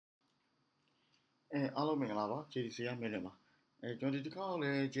အားလုံးမင်္ဂလာပါ JDC ရမင်းနဲ့ပါကျွန်တော်ဒီတစ်ခါလ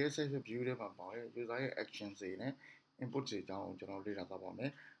ည်း JSF View ထဲမှာပါတဲ့ user ရဲ့ actions တွေနဲ့ input တွေအကြောင်းကျွန်တော်လေ့လာသွားပါမ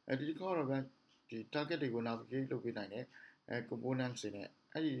ယ်ဒီတစ်ခါတော့ဗျဒီ target တွေကို navigate လုပ်ပေးနိုင်တဲ့components တွေနဲ့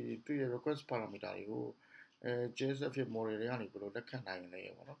အဲ့ဒီသူ့ရဲ့ request parameter တွေကို JSF model တွေကနေဘယ်လိုလက်ခံနိုင်လဲ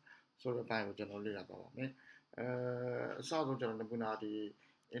ပေါ့နော်ဆိုတဲ့ဘက်ကိုကျွန်တော်လေ့လာသွားပါမယ်အစဆုံးကျွန်တော်နမူနာဒီ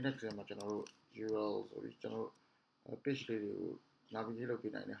index ထဲမှာကျွန်တော်တို့ URL ဆိုပြီးကျွန်တော်တို့ page လေးတွေကို navigate လုပ်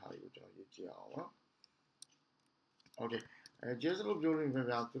ပေးနိုင်တဲ့ဟာတွေကိုကျွန်တော်ရေးကြည့်အောင်ပါOkay. JSF လို့ပြောလို့ပဲ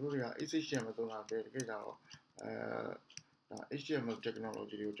ဗျာသူတို့တွေက HTML သုံးတာပဲတကယ်ကြတော့ဒါ HTML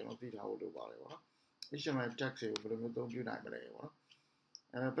technology တွေကိုကျွန်တော်သိထားဖို့လိုပါတယ်ပေါ့နော် HTML text တွေကိုဘယ်လိုမျိုးသုံးပြနိုင်မလဲပေါ့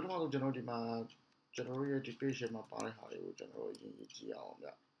နော်ပထမဆုံးကျွန်တော်ဒီမှာကျွန်တော်တို့ရဲ့ဒီ page မှာပါတဲ့ဟာတွေကိုကျွန်တော်တို့အရင်ရေးကြည့်အောင်ဗျ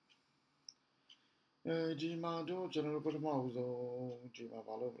ဒီမှာတော့ကျွန်တော်တို့ပထမဆုံးဒီမှာ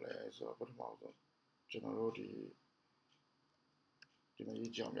ဘာလုပ်မလဲဆိုတော့ပထမဆုံးကျွန်တော်တို့ဒီမှာ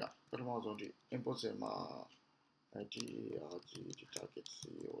ရေးကြည့်အောင်ဗျပထမဆုံးဒီ input တွေမှာtarget2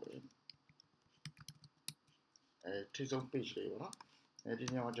 ထိဆုံး page လေးပေါ့နော်ဒီ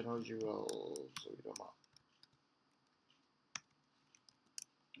နေရာမှာကျွန်တော် URL ဆိုပြီးတော့မှ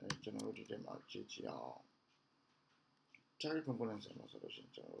ကျွန်တော်တို့ဒီထဲမှာကြည့်ကြည့်အောင် target components မှာဆိုလို့ရှိရ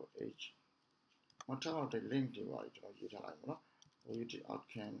င်ကျွန်တော်တို့ h မထားတဲ့ link တွေပါကျွန်တော်ရေးထားလိုက်ပါနော် UT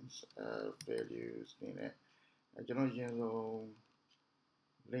outcomes values နေနဲ့ကျွန်တော်ရင်ဆုံး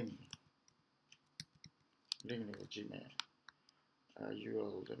link တွေကိုကြည့်မယ်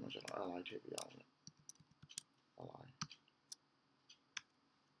URL တွေမှာကျွန်တော် ally ထည့်ပြအောင်ally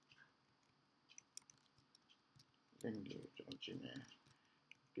link တွေကိုကျွန်တော်ကြည့်မယ်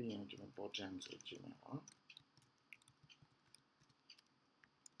ပြီးရင်ကျွန်တော် bottom ကိုကြည့်မယ်နော်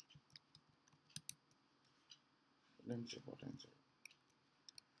link ကို bottom ကို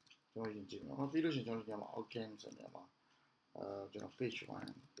ကျွန်တော်ရင်ကြည့်မယ်ပြီးလို့ရှိရင်ကျွန်တော်ဒီမှာ outcomes ဆိုနေမှာကျွန်တော် page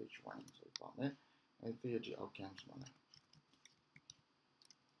 1ဆိုပါမယ်ဒီ outcomes မှာ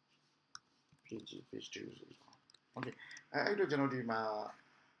page 2ဆိုပါ Okay အဲ့တော့ကျွန်တော်ဒီမှာ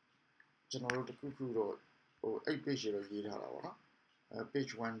ကျွန်တော်တို့တခုခုတော့8 page ရောရေးထားတာပေါ့နော်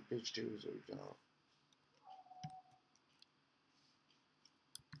page 1 page 2ဆိုပြီးကျွန်တော်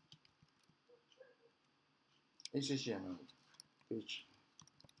HTML page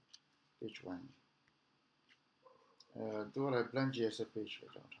 1သူကလည်း blank JSF page ကို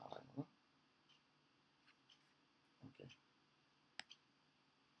ကျွန်တော်ထားလိုက်ပါနော် Okay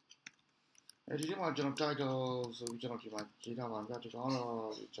ဒီထဲမှာကျွန်တော် title ဆိုပြီးကျွန်တော်ဒီမှာရေးထားပါမယ်ဒီကောင်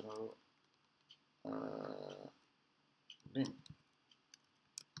တော့ကျွန်တော်တို့link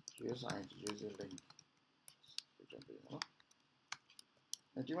user link ကျွန်တော်ပြောနော်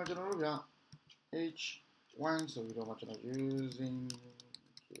ဒီမှာကျွန်တော်တို့က h1 ဆိုပြီးတော့မှကျွန်တော် using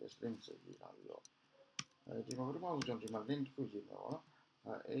js link ဆိုပြီးလာပြီးတော့ဒီမှာပထမဆုံးကျွန်တော်ဒီမှာ link ကိုရေးမှာပေါ့နော်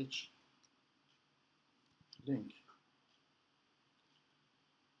h link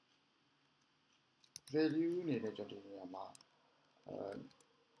value အနေနဲ့ကျွန်တော်ဒီနေရာမှာ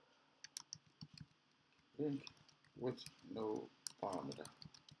link with no parameter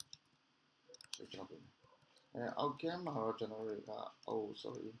ဆိုကျွန်တော်outcome မှာတော့ကျွန်တော်တွေက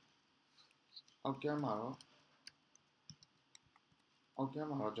outcome မှာ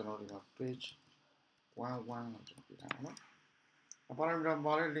တော့ကျွန်တော်ဒီမှာ page 11ကိုကျွန်တော်ပြထားပါနော် parameter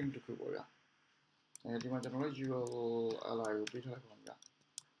မှာလည်း link တစ်ခုပေါ့ဗျာဒီမှာကျွန်တော်တို့ URL ally ကိုပေးထားလိုက်ပါဗျာ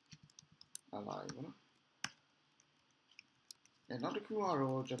ally ပေါ့နော်နောက်တစ်ခုက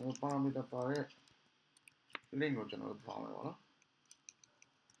တော့ကျွန်တော် parameter ပါတဲ့ link ကိုကျွန်တော်တို့ထားမယ်ပေါ့နော်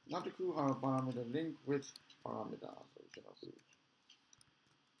နောက်တစ်ခုကတော့ parameter link with parameter ဆိုကျွန်တော်ပြ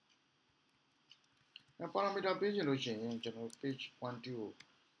parameter ပေးချင်လို့ရှိရင်ကျွန်တော် page 1 2ကို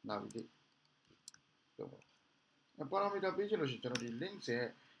navigate လုပ်ပါparameter ပေးချင်လို့ရှိရင်ကျွန်တော်ဒီ links ရဲ့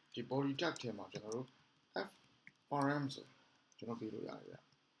ဒီ body tag ထဲမှာကျွန်တော်တို့ f param ဆိုကျွန်တော်ပေးလို့ရတယ်ဗျ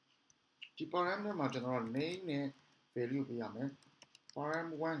ဒီ param ထဲမှာကျွန်တော်တို့ name နဲ့ value ပေးရမယ်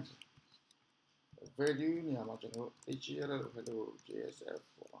param1 value နေရာမှာကျွန်တော်တို့ htl လို့ hello JSF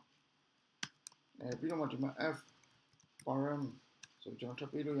ပေါ့နော်ပြီးတော့မှဒီမှာ f param ဆိုကျွန်တော်ထ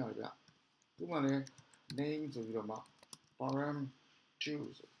ပ်ပေးလို့ရတယ်ဗျဒီမှာလည်း name ဆိုပြီးတော့မှ param2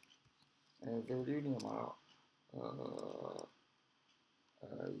 ဆိုvalue နေရာမှာတော့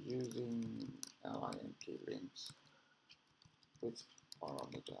using link links with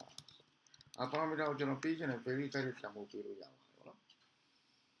parameter parameter ကိုကျွန်တော်ပေးချင်တဲ့ value ကြိုက်တဲ့ပြန်ဖို့ပေးလို့ရပါတယ်ပေါ့နော်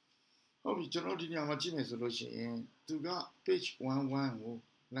ဟုတ်ပြီကျွန်တော်ဒီနေရာမှာကြည့်မယ်ဆိုလို့ရှိရင်သူက page 11ကို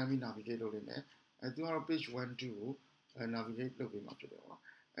လမ်းပြီး navigate လုပ်နေတယ်သူကတော့ page 12ကိုnavigate လုပ်ပြီးမှဖြစ်တယ်ပေါ့နော်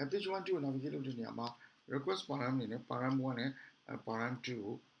page 12ကို navigate လုပ်တဲ့နေရာမှာ request param နေနဲ့ param1 နဲ့ param2 ကို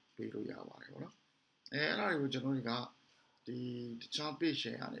ပေးလို့ရပါတယ်ပေါ့နော်အဲ့ဒါတွေကိုကျွန်တော်တို့ကဒီတခြား page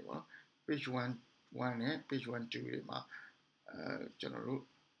ရနေပေါ့နော် page 1 1နဲ့ page 1 2တွေမှာကျွန်တော်တို့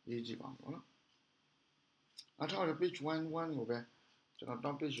ရေးကြည့်ပါမယ်ပေါ့နော်အထောက် page 1 1ကိုပဲကျွန်တော်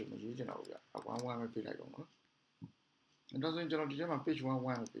top page ကိုမရေးချင်တော့ဘူးဗျ1 1ပဲပေးလိုက်တော့နော်ဒါဆိုရင်ကျွန်တော်ဒီထဲမှာ page 1 1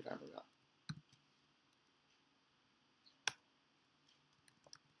ကိုပေးလိုက်မယ်ဗျ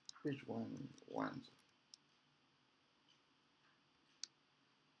page 1 1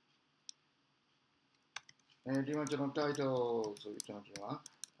ဒီမှာကျွန်တော် title ဆိုပြီးကျွန်တော်ဒီမှာ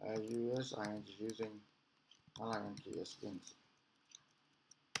USING using INKS links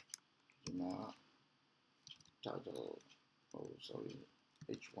ဒီမှာ title sorry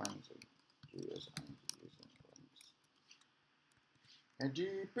H1 ဆို USING using links ဒီ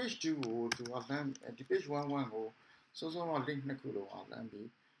page 2ကိုသူကလမ်းဒီ page 1 1ကိုစောစောက link နှစ်ခုလုံးအောင်လမ်းပြီး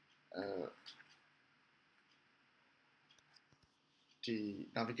ဒီ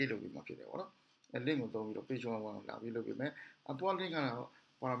navigate လုပ်ပြီးမှဖြစ်တယ်ပေါ့နော် link ကိုသုံးပြီးတော့ page 1 1ကိုလာပြီးလုပ်ပြီးမယ်အပေါ် link ကတော့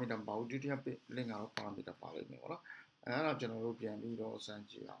parameter မပါဘူးဒုတိယ link ကတော့ parameter ပါလိမ့်မယ်ပေါ့နော်အဲ့ဒါကျွန်တော်တို့ပြန်ပြီးတော့စမ်း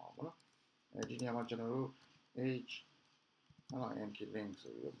ကြည့်အောင်ပေါ့နော်ဒီနေရာမှာကျွန်တော်တို့ h mk link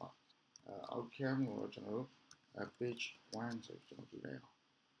ဆိုပြီးတော့မှoutcome ကိုကျွန်တော်တို့ page 1ဆိုကျွန်တော်ပြလိုက်အောင်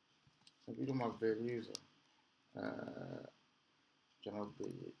ဆက်ပြီးတော့မှ value ဆိုကျွန်တော်ဒီ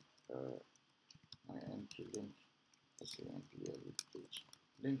mk link page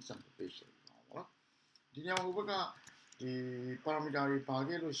link sample page ပေါ့နော်ဒီနေရာဟိုဘက်ကဒီ parameter တွေပါ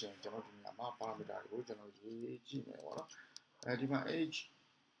ခဲ့လို့ရှိရင်ကျွန်တော်ဒီနေရာမှာ parameter တွေကိုကျွန်တော်ရေးကြည့်မယ်ပေါ့နော်ဒီမှာ h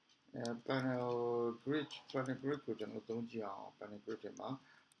panel grid ကိုကျွန်တော်သုံးကြည့်အောင် panel grid တွေမှာ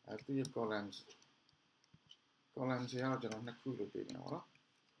သူ့ရဲ့ columns တွေကတော့ကျွန်တော်နှစ်ခုလို့ပေးနေပါတော့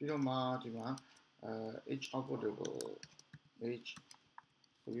ပြီးတော့မှဒီမှာh output level h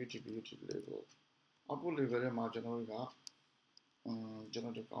UTP level output level ထဲမှာကျွန်တော်တို့ကကျွန်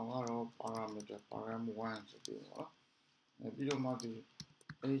တော်ဒီကောင်ကတော့ parameter param1 ဆိုပြီးတော့ပြီးတော့မှဒီ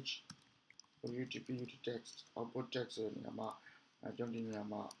h UTP text output text ဆိုတဲ့နေရာမှာကျွန်တော်ဒီနေရာ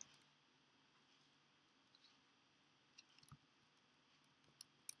မှာ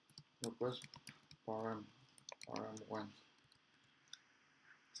request param1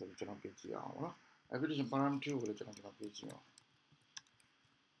 ဆိုပြီးကျွန်တော်ပြင်ကြည့်အောင်နော်အခုဒီparam2 ကိုလည်းကျွန်တော်ပြင်ကြည့်အောင်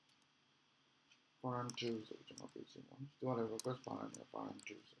param2 ဆိုပြီးကျွန်တော်ပြင်ကြည့်အောင်သူကလည်း request param2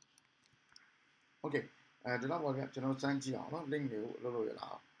 ဆို okay ဒီလောက်ပါဗျကျွန်တော်စမ်းကြည့်အောင်နော် link တွေကိုလုပ်လို့ရ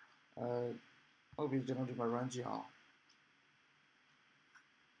လားဟုတ်ပြီကျွန်တော်ဒီမှာ run ကြည့်အောင်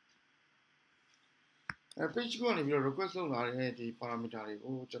page ကနေပြီးတော့ request လုပ်လာတဲ့ဒီ parameter တွေ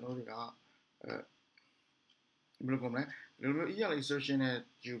ကိုကျွန်တော်တို့ကဘယ်လိုကောမလဲဒီလိုမျိုး EL insertion နဲ့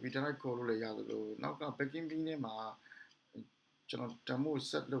ယူပြီး direct call လုပ်လည်းရတယ်လို့နောက်က backing bin ထဲမှာကျွန်တော် demo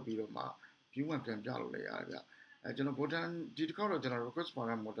set လုပ်ပြီးတော့မှ view မှာပြန်ပြလို့လည်းရတယ်ဗျကျွန်တော် button ဒီတစ်ခါတော့ကျွန်တော် request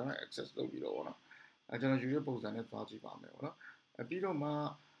param button access လုပ်ပြီးတော့ဗောနော်ကျွန်တော်ယူတဲ့ပုံစံနဲ့သွားကြည့်ပါမယ်ဗောနော်ပြီးတော့မှ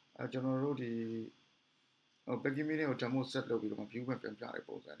ကျွန်တော်တို့ဒီ backing bin ကို demo set လုပ်ပြီးတော့မှ view မှာပြန်ပြတဲ့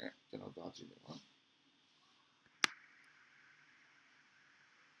ပုံစံနဲ့ကျွန်တော်သွားကြည့်မယ်ဗောနော်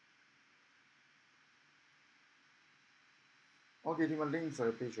Okay ဒီမှာ link ဆို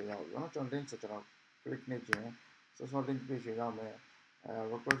တဲ့ page ကိုရောက်ပြီเนาะကျွန်တော် link ဆိုကျွန်တော် click နေခြင်း social link page ကိုရောက်မယ်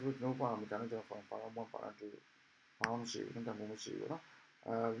request with no parameter နဲ့ကျွန်တော် param1 param2 ဘာမှမရှိဘူးတမ်းမရှိဘူးเนาะ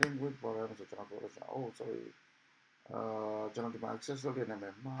link with param ဆိုကျွန်တော်ပြောလို့ဆိုoh sorry ကျွန်တော်ဒီမှာ access လုပ်တဲ့နာမ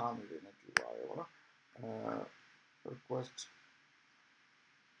ည်မှားနေတယ်နဲ့တူပါတယ်ဗောနော်request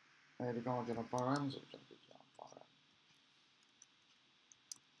ဒီကောင်ကျွန်တော် param ဆိုကျွန်တော်ပြောပြအောင် param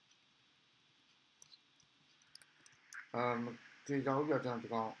ဒီကောင်ပြကျွန်တော်ဒီ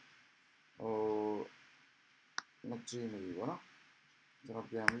ကောင်မကြည့်နေဘူးဗောနော်ကျွန်တော်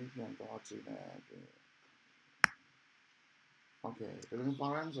ပြန်သွားကြည့်မယ် okay ဒီလို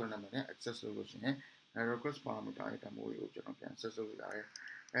param ဆိုတဲ့နာမည်နဲ့ access လုပ်လို့ရှိရင်request parameter ရဲ့ demo ကိုကျွန်တော်ပြန် access လုပ်လို့ရတယ်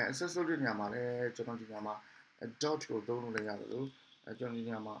access လုပ်တဲ့နေရာမှာလည်းကျွန်တော်ဒီနေရာမှာ dot ကိုသုံးလို့လည်းရတယ်လို့ကျွန်တော်ဒီ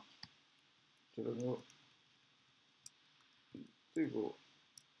နေရာမှာဒီလိုမျိုးသူ့ကို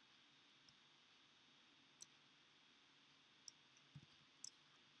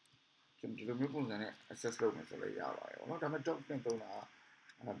ကျွန်တော်ဒီလိုမျိုးပုံစံနဲ့ access လုပ်မယ်ဆိုလည်းရပါတယ်ဗောနော်ဒါပေမဲ့ dot နဲ့သုံးတာ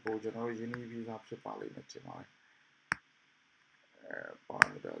ပိုကျွန်တော်ရင်းနှီးပြီးသားဖြစ်ပါလိမ့်မယ်ထင်ပါတယ်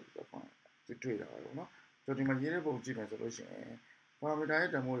parameter ဒီတွေ့တာပဲဗောနော်ကျွန်တော်ဒီမှာရေးတဲ့ပုံကြည့်မယ်ဆိုလို့ရှိရင် parameter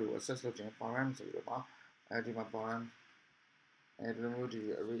ရဲ့ demo တွေကို access လုပ်ခြင်း param ဆိုပြီးတော့ပါဒီမှာ param ဒီလိုမျိုးဒီ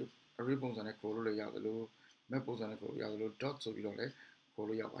array ပုံစံနဲ့ခေါ်လို့လည်းရတယ်လို့ map ပုံစံနဲ့ခေါ်လို့ရတယ်လို့ dot ဆိုပြီးတော့လည်းခေါ်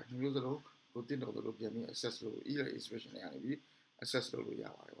လို့ရပါတယ်ဒီမျိုးစလုံးကိုတင်တော့လို့ပြန်ပြီး access လုပ် EL expression တွေကနေပြီး access လုပ်လို့ရ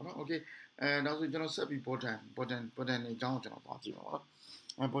ပါတယ်ဗောနော် okay နောက်ဆိုကျွန်တော်ဆက်ပြီး button တွေအကြောင်းကျွန်တော်သွားကြည့်မှာဗော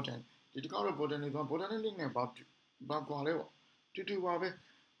နော်button ဒီတစ်ခါတော့ button တွေသွား button နဲ့ link နဲ့ဘာကွာလဲဗောတူပါပဲ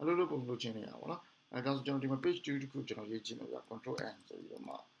အလုပ်လုပ်ပုံလုပ်ချင်းနေရပါဗောနော်ဒါဆိုကျွန်တော်ဒီမှာ page 2 တခုကျွန်တော်ရေးကြည့်မှာဗျ control n ဆိုပြီးတော့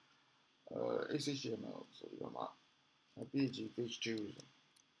မှ HTML ဆိုပြီးတော့မှ page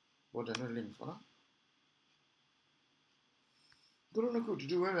 2 button နဲ့ link ပေါ့နော်သူတို့နှစ်ခုတူ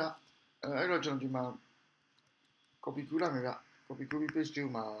တူပဲဗျအဲ့တော့ကျွန်တော်ဒီမှာ copy ကူးလိုက်မယ်ဗျ copy page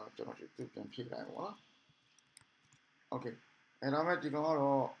 2မှာကျွန်တော်သူပြန်ဖြည့်လိုက်ပါတော့ okay အဲ့ဒါမဲ့ဒီကောင်က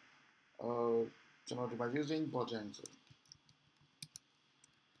တော့ကျွန်တော်ဒီမှာ using buttons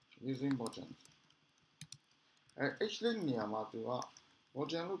h-link နေရာမှာသူက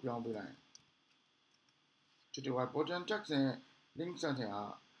button လို့ပြောင်းပေးလိုက်တူတူပဲ button text နဲ့ link ဆက်တဲ့ဟာ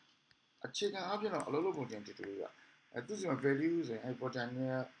အခြေခံအပြင်တော့အလုပ်လုပ်ပုံချင်းတူတူပဲဗျသူစီမှာ value ဆိုရင်အဲ့ button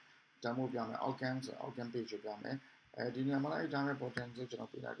နဲ့ demo ပြမယ် outcome ဆို outcome page ကိုပြမယ်ဒီနေရာမှာလည်းအဲ့ဒါမဲ့ button ဆိုကျွန်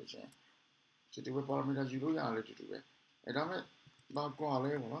တော်ပြလိုက်လို့ချင်းတူတူပဲ parameter ယူလို့ရတယ်တူတူပဲအဲ့ဒါမဲ့ဘာကွာ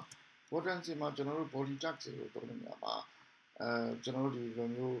လဲပေါ့နော် button စီမှာကျွန်တော်တို့ body text ကိုသုံးနေမှာပါကျွန်တော်တို့ဒီလို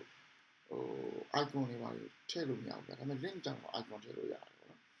မျိုးicon တွေပါထည့်လို့မရဘူးဗျဒါပေမဲ့ link ကြောင့် icon ထည့်လို့ရတယ်ပေါ့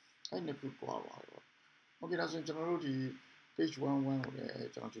နော်အဲ့နှစ်ခုကွာပါတယ်ပေါ့ okay ဒါဆိုရင်ကျွန်တော်တို့ဒီ page 11ကိုလ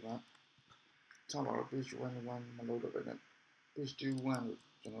ည်းကျွန်တော်ဒီမှာထားပါတော့ page 11မလို့တော့ပဲနဲ့ page 21ကို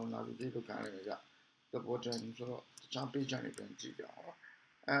ကျွန်တော် navigate လုပ်ခိုင်းလိုက်မယ်ဗျ the button ဆိုတော့တခြား page ကနေပြန်ကြည့်ကြအောင်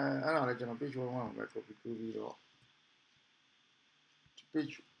အဲ့ဒါလည်းကျွန်တော် page 11ကိုပဲ copy ကူးပြီးတော့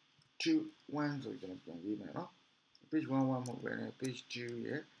page 21ဆိုကျွန်တော်ပြန်ရေးမယ်နော် page 11မဟုတ်ပဲနဲ့ page 2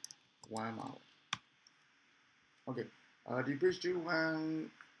ရဲ့1မှာ okay ဒီ page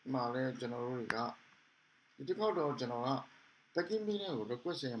 21မှာလည်းကျွန်တော်တို့တွေကဒီတစ်ခေါက်တော့ကျွန်တော်က backing meaning ကို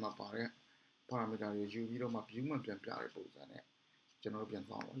request ရမှာပါတဲ့ parameter တွေယူပြီးတော့မှ view မှာပြန်ပြတဲ့ပုံစံနဲ့ကျွန်တော်တို့ပြန်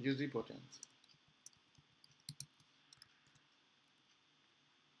သွားအောင် using buttons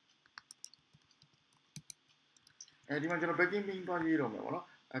ဒီမှာကျွန်တော် backing meaning သွားရေးတော့မယ်ပေါ့နော်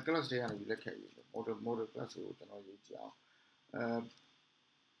class တွေကနေလက်ခဲ့ရေးလို့ model class ကိုကျွန်တော်ရေးကြအောင်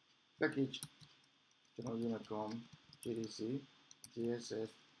package ကျွန်တော်ရေးမယ် com jdc JSF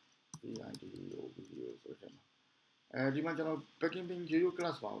View video ဆိုတဲ့မှာဒီမှာကျွန်တော် backing meaning ရိုး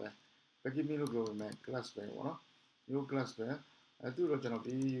class ပါပဲ backing meaning လို့ပြောပေမဲ့ class ပဲပေါ့နော်ရိုး class ပဲသူ့တော့ကျွန်တော်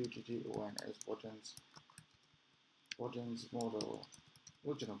buttons model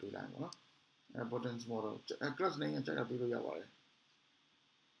လို့ကျွန်တော်ပေးလိုက်ပါနော်buttons model class name ကကြိုက်တာပေးလို့ရပါတယ်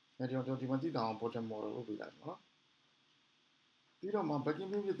ဒီတော့ဒီမှာကြည့်တာအောင် button model လို့ပေးလိုက်ပါနော်ပြီးတော့မှ backing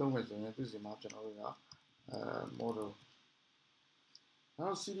meaning သုံးမယ်ဆိုရင်သူ့စီမှာကျွန်တော်တို့ကmodel နော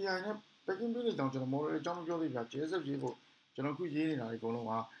က် CDI နဲ့ backing meaning တောင်ကျွန်တော် model အကြောင်းမပြောသေးဘူး JSF ရေးဖို့ကျွန်တော်ခုရေးနေတာဒီအကုန်လုံး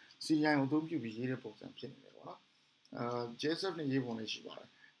က CDI ကိုအသုံးပြုပြီးရေးတဲ့ပုံစံဖြစ်နေတယ်ပေါ့နော်JSF နဲ့ရေးပုံလေးရှိပါတယ်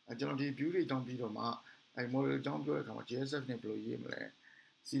ကျွန်တော်ဒီ view တွေအကြောင်းပြီးတော့မှmodel အကြောင်းပြောတဲ့အခါမှာ JSF နဲ့ဘယ်လိုရေးမလဲ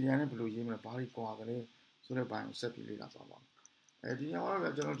CDI နဲ့ဘယ်လိုရေးမလဲဘာတွေကွာသလဲဆိုတဲ့ဘိုင်းကိုဆက်ပြီးလေ့လာသွားပါမယ်ဒီညမှာ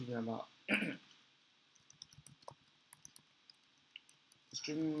တော့ကျွန်တော်ဒီညမှာ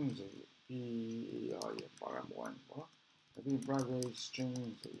string ဆိုပြီးparam 1ပေါ့နော်ပြီး private string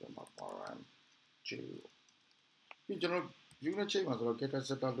ဆိုပြီးတော့ param 2ပြီးကျွန်တော် view နဲ့ချိန်မှာဆိုတော့ getter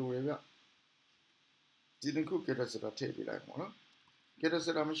setter လိုရဗျဒီတစ်ခု getter setter ထည့်ပေးလိုက်ပါနော် getter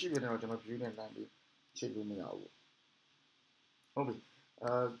setter မရှိဘဲနဲ့တော့ကျွန်တော် view နဲ့လမ်းပြီးချိန်လို့မရဘူးဟုတ်ပြီ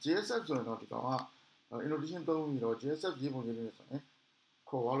JSF ဆိုရင်တော့ဒီကောင်က introduction သုံးပြီးတော့ JSF ရေးပုံရေးလို့ဆိုရင်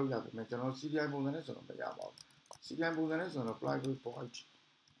ခေါ်သွားလို့ရပြီမဲ့ကျွန်တော် CDI ပုံစံနဲ့ဆိုတော့မရပါဘူး CDI ပုံစံနဲ့ဆိုတော့ private void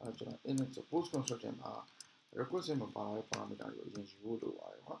ကျွန်တော် init ဆို post construction မှာ request မှာပါလာတဲ့ parameter တွေကိုအရင်ယူဖို့လိုပါ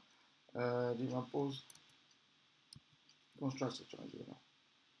တယ်နော်ဒီမှာ post construct ဆိုကျွန်တော်ရေးမှာ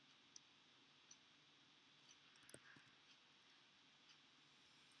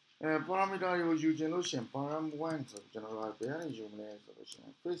parameter တွေကိုယူခြင်းလို့ရှိရင် param 1ဆိုကျွန်တော်ကဘယ်ကနေယူမလဲဆိုလို့ရှိရ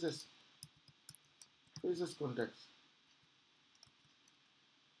င် faces context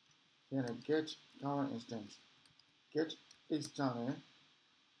then get current instance get external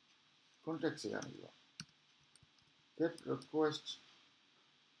context ရနေပါ get request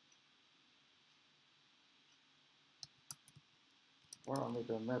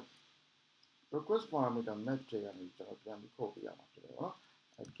parameter map request parameter map တွေကနေကျွန်တော်ပြန်ပြီးခေါ်ပြရမှာဖြစ်တယ်နော်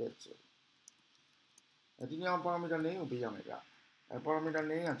get ဆိုဒီညောင် parameter name ကိုပေးရမယ်ဗျparameter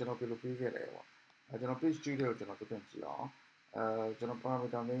name ကကျွန်တော်ဘယ်လိုပေးခဲ့လဲပေါ့ကျွန်တော် page 2တွေကိုကျွန်တော်ပြန်ကြည့်အောင်ကျွန်တော်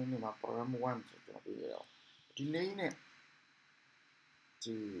parameter name နေမှာ param 1ဆိုကျွန်တော်ပေးရအောင်ဒီ name နဲ့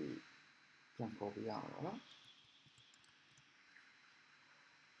ဒီပြန်ခေါ်ပြရမှာပေါ့နော်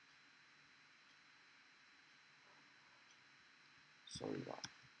sorry ပါ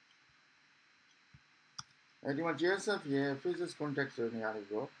ဒီမှာ JSF ရဲ့ faces context ဆိုနေရာလေး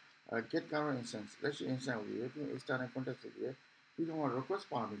ကို get current instance လက်ရှိ instance ကိုရေးပြီး external context ကိုရေးပြီးတော့ request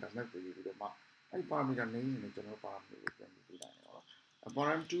parameter map ကိုရေးပြီးတော့မှအဲ့ parameter name နဲ့ကျွန်တော် parameter ကိုပြန်ပြီးလိုက်တယ်ပေါ့နော်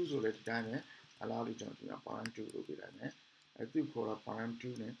param 2ဆိုလည်းဒီတိုင်းပဲအလားတူကျွန်တော်ဒီမှာ param 2လို့ပေးလိုက်မယ်သူခေါ်တာ param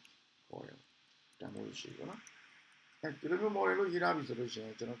 2နဲ့ခေါ်တယ်တန်ဖိုးရှိပေါ့နော်ဒီလိုမျိုး model လို့ရေးထားပြီဆိုလို့ရှိရ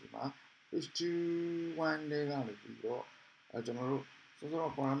င်ကျွန်တော်ဒီမှာ page 21လေးကနေပြီးတော့ကျွန်တော်တို့စော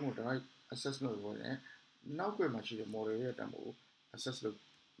စော param ကို direct access လုပ်လို့ရတယ်နောက်ွယ်မှာရှိတဲ့ model ရဲ့အတန်းကို access လုပ်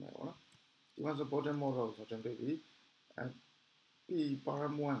မယ်ပေါ့နော်ဒီမှာဆို bottom model ဆိုကျွန်တော်တွေ့ပြီ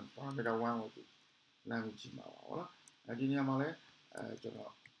param 1 parameter 1ကိုလမ်းကြည့်မှာပါပေါ့နော်ဒီနေရာမှာလဲကျွန်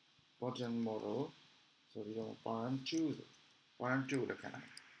တော် bottom model ဆိုပြီးတော့ param 2လက်ခံလိုက်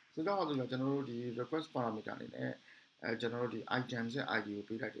ဆိုတော့ကျွန်တော်တို့ဒီ request parameter အနေနဲ့ကျွန်တော်တို့ဒီ items ရဲ့ id ကို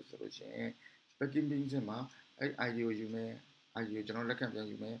ပေးလိုက်တယ်ဆိုလို့ရှိရင် packing bin မှာအဲ့ id ကိုယူမယ် id ကိုကျွန်တော်လက်ခံပြန်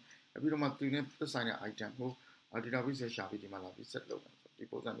ယူမယ်ပြီးတော့မှသူနဲ့သက်ဆိုင်တဲ့ item ကို database ရှာပြီးဒီမှာလာပြီး set လုပ်မယ်ဒီ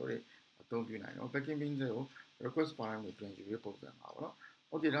ပုံစံမျိုးတွေအသုံးပြုနိုင်တော့ packing bin ကို request param ကိုပြန်ယူရပုံစံပါပေါ့နော်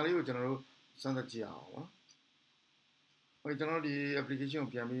okay ဒါလေးကိုကျွန်တော်တို့စမ်းသပ်ကြည့်အောင်ပေါ့နော် okay ကျွန်တော်တို့ဒီ application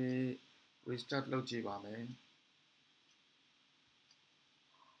ကိုပြန်ပြီး restart လုပ်ကြည့်ပါမယ်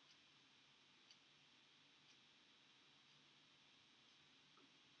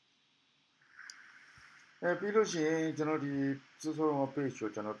ပြီးလို့ရှိရင်ကျွန်တော်ဒီစိုးစိုး page ကို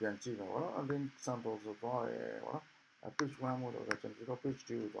ကျွန်တော်ပြန်ကြည့်မယ်ပေါ့နော် link sample ဆိုသွားတယ်ပေါ့နော် page 1မို့တော့ကျွန်တော် page 2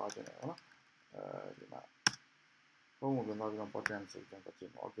ကိုသွားကြတယ်ပေါ့နော်ဒီမှာပုံကိုပြန်သွားပြီးတော့ button ဆိုကျွန်တော်ကြ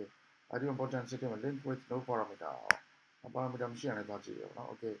ည့်မယ် okay ဒီ button စစ်တယ် link with no parameter parameter မရှိရင်လည်းသွားကြည့်ရအောင်နော်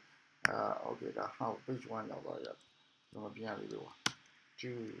okay okay ဒါ how page 1ရောက်သွားရကျွန်တော်ပြန်ရလေးလို့ပါ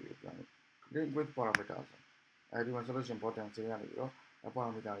2ပြန် link with parameter ဒီမှာဆိုလို့ရှိရင် button စစ်ရနေပြီးတော့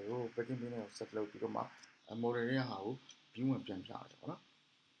parameter တွေကို packing bin ကို set လုပ်ပြီးတော့မှ model ရဲ့ဟာကို view ဝင်ပြန်ပြရတယ်ပေါ့နော်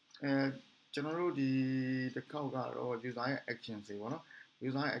ကျွန်တော်တို့ဒီတစ်ခေါက်ကတော့ user ရဲ့ action တွေပေါ့နော်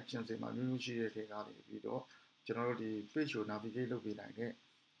user ရဲ့ action တွေမှာမျိုးရှိတဲ့ဒေတာတွေပြီးတော့ကျွန်တော်တို့ဒီ page ကို navigate လုပ်ပေးနိုင်တဲ့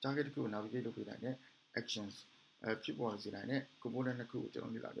target တစ်ခုကို navigate လုပ်ပေးနိုင်တဲ့ actions ဖြစ်ပေါ်စေနိုင်တဲ့ component တစ်ခုကိုကျွန်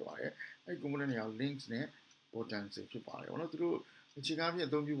တော်လေ့လာကြပါတယ်အဲ့ component တွေက links နဲ့ button တွေဖြစ်ပါတယ်ပေါ့နော်သူတို့အခြေခံအဖြစ်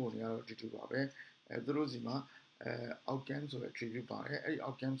အသုံးပြုပုံတွေကတော့တူပါပဲသူတို့စီမှာoutcome ဆိုတဲ့ attribute ပါတယ်အဲ့ဒီ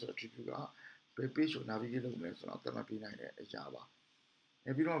outcome ဆိုတဲ့ attribute ကဘယ် page ကို navigate လုပ်မလဲဆိုတော့သတ်မှတ်ပေးနိုင်တဲ့အရာပါ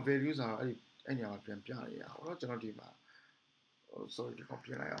ပြီးတော့ value ဆိုတာအဲ့နေရာမှာပြန်ပြရရအောင်เนาะကျွန်တော်ဒီမှာ sorry ဒီကောင်ပြ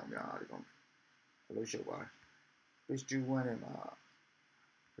င်လိုက်အောင်များဒီကောင်ဘယ်လိုရှုပ်ပါလဲ page 21နဲ့မှာ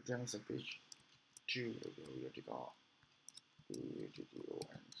button ဆို page 2လို့ပြောပြီးဒီကောင်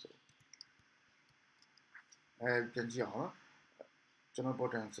PTTON ဆိုပြန်ကြည့်အောင်เนาะကျွန်တော်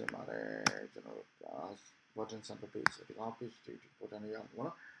button စင်ပါတယ်ကျွန်တော် button sample page ဒီကောင် page 2 button လေးရအောင်ပေါ့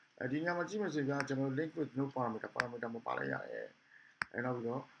နော်ဒီညမှာကြည့်မယ်ဆိုရင်ကျွန်တော် link with no parameter မပါလဲရတယ်နောက်ပြီး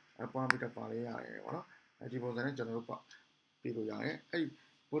တော့ parameter ပါလဲရတယ်ပေါ့နော်ဒီပုံစံနဲ့ကျွန်တော်တို့ပေးလို့ရတယ်အဲ့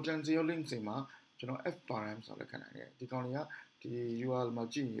button 0 link စင်မှာကျွန်တော် f param ဆိုလက်ခံနိုင်တယ်ဒီကောင်တွေကဒီ URL မှာ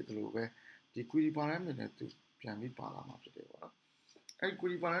ကြည့်ရင်ဒီလိုပဲဒီ query param တွေနဲ့သူပြန်ပြီးပါလာမှာဖြစ်တယ်ပေါ့နော်အဲ့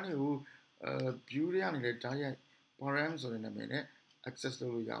query param တွေကို view တွေကနေလည်း direct param ဆိုတဲ့နာမည်နဲ့ access လု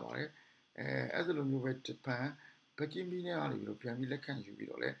ပ်လို့ရပါတယ်အဲ့ဒါလိုမျိုးပဲတစ်ဖန် packing bin နဲ့ကနေပြီးတော့ပြန်ပြီးလက်ခံယူပြီး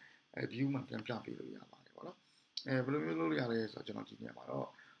တော့လဲview မှာပြန်ပြပေးလို့ရပါတယ်ပေါ့နော်ဘယ်လိုမျိုးလုပ်လို့ရလဲဆိုတော့ကျွန်တော်ဒီနေရာမှာတော့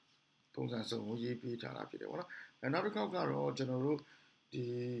ပုံစံစုံကိုရေးပေးထားတာဖြစ်တယ်ပေါ့နော်နောက်တစ်ခေါက်ကတော့ကျွန်တော်တို့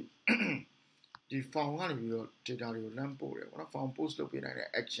ဒီ form ကနေပြီးတော့ data တွေကိုလမ်းပို့တယ်ပေါ့နော် form post လုပ်ပေးနိုင်တဲ့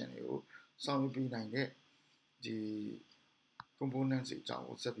action တွေကိုဆောင်ရွက်ပေးနိုင်တဲ့ဒီ components တွေအကြောင်း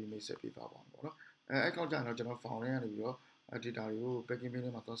ကိုဆက်ပြီးမိတ်ဆက်ပေးသွားပါမယ်ပေါ့နော်အဲ့ခေါက်ကျရင်တော့ကျွန်တော် form ထဲကနေပြီးတော့ data တွေကို packing bin ထဲ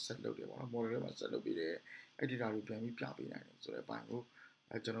မှာတော့ set လုပ်တယ်ပေါ့နော် model ထဲမှာ set လုပ်ပေးတယ်အဲ့ data တွေပြန်ပြီးပြပေးနိုင်တယ်ဆိုတဲ့အပိုင်းကို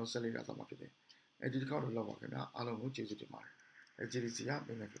ကျွန်တော်ဆက်လေ့လာသွားမှာဖြစ်တယ်ဒီတစ်ခေါက်တော့လောက်ပါခင်ဗျာအားလုံးကိုကျေးဇူးတင်ပါတယ်JDC က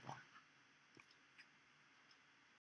ပြန်ပြန်ဖြစ်ပါတယ်